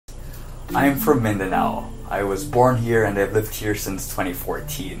I'm from Mindanao. I was born here and I've lived here since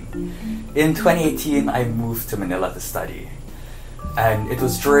 2014. In 2018, I moved to Manila to study. And it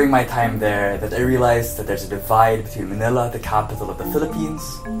was during my time there that I realized that there's a divide between Manila, the capital of the Philippines,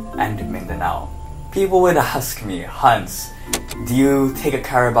 and Mindanao. People would ask me, Hans, do you take a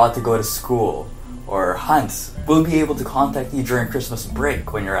carabao to go to school? Or Hans, will we be able to contact you during Christmas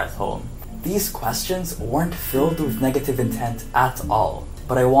break when you're at home? These questions weren't filled with negative intent at all,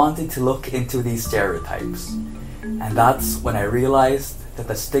 but I wanted to look into these stereotypes. And that's when I realized that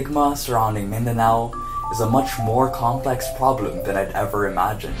the stigma surrounding Mindanao is a much more complex problem than I'd ever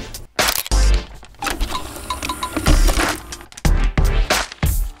imagined.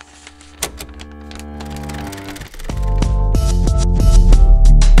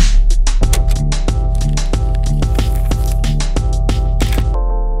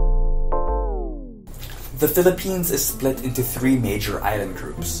 The Philippines is split into three major island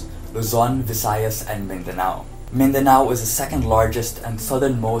groups: Luzon, Visayas, and Mindanao. Mindanao is the second largest and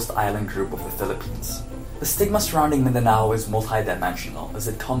southernmost island group of the Philippines. The stigma surrounding Mindanao is multidimensional as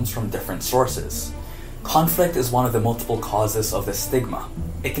it comes from different sources. Conflict is one of the multiple causes of the stigma.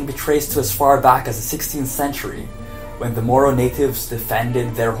 It can be traced to as far back as the 16th century, when the Moro natives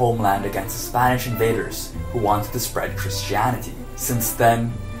defended their homeland against the Spanish invaders who wanted to spread Christianity. Since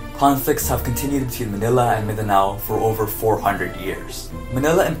then, conflicts have continued between Manila and Mindanao for over 400 years.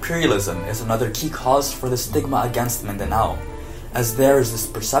 Manila imperialism is another key cause for the stigma against Mindanao, as there is this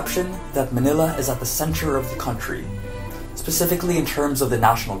perception that Manila is at the center of the country, specifically in terms of the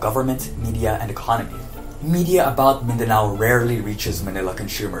national government, media, and economy. Media about Mindanao rarely reaches Manila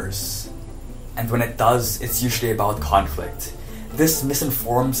consumers, and when it does, it's usually about conflict. This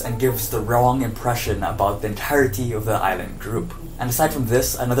misinforms and gives the wrong impression about the entirety of the island group. And aside from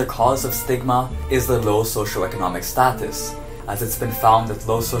this, another cause of stigma is the low socioeconomic status, as it's been found that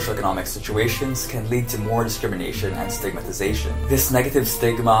low socioeconomic situations can lead to more discrimination and stigmatization. This negative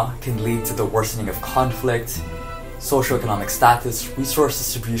stigma can lead to the worsening of conflict, socioeconomic status, resource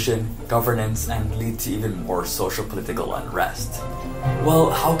distribution, governance, and lead to even more social-political unrest.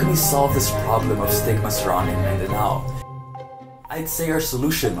 Well, how can we solve this problem of stigma surrounding Mindanao? I'd say our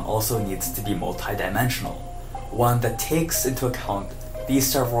solution also needs to be multidimensional, one that takes into account these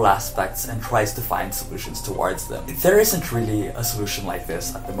several aspects and tries to find solutions towards them. There isn't really a solution like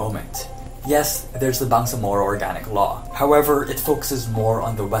this at the moment. Yes, there's the Bangsamoro Organic Law. However, it focuses more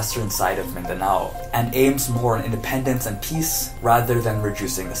on the western side of Mindanao and aims more on independence and peace rather than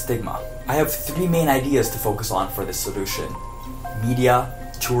reducing the stigma. I have three main ideas to focus on for this solution: media,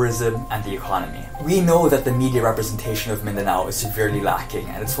 tourism, and the economy. We know that the media representation of Mindanao is severely lacking,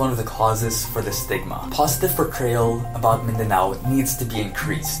 and it's one of the causes for the stigma. Positive portrayal about Mindanao needs to be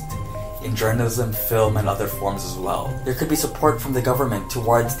increased in journalism, film, and other forms as well. There could be support from the government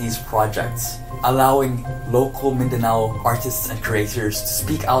towards these projects, allowing local Mindanao artists and creators to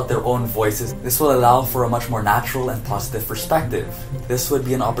speak out their own voices. This will allow for a much more natural and positive perspective. This would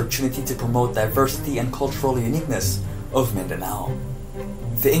be an opportunity to promote diversity and cultural uniqueness of Mindanao.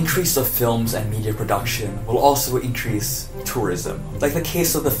 The increase of films and media production will also increase tourism, like the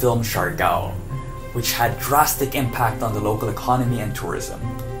case of the film Siargao, which had drastic impact on the local economy and tourism.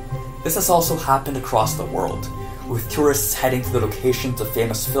 This has also happened across the world, with tourists heading to the locations of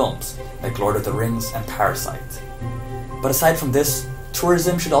famous films like Lord of the Rings and Parasite. But aside from this,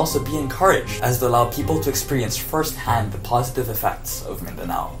 tourism should also be encouraged, as it will allow people to experience firsthand the positive effects of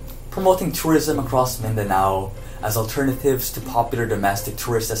Mindanao. Promoting tourism across Mindanao as alternatives to popular domestic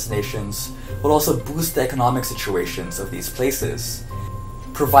tourist destinations will also boost the economic situations of these places.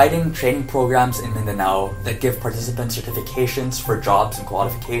 Providing training programs in Mindanao that give participants certifications for jobs and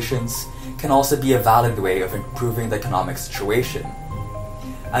qualifications can also be a valid way of improving the economic situation,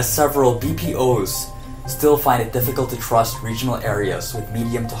 as several BPOs still find it difficult to trust regional areas with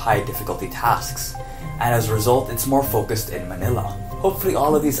medium to high difficulty tasks, and as a result, it's more focused in Manila. Hopefully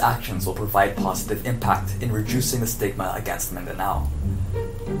all of these actions will provide positive impact in reducing the stigma against Mindanao.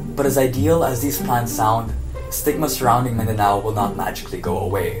 But as ideal as these plans sound, stigma surrounding Mindanao will not magically go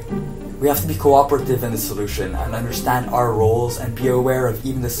away. We have to be cooperative in the solution and understand our roles and be aware of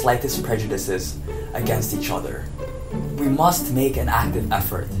even the slightest prejudices against each other. We must make an active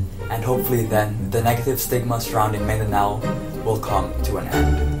effort, and hopefully then the negative stigma surrounding Mindanao will come to an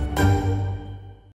end.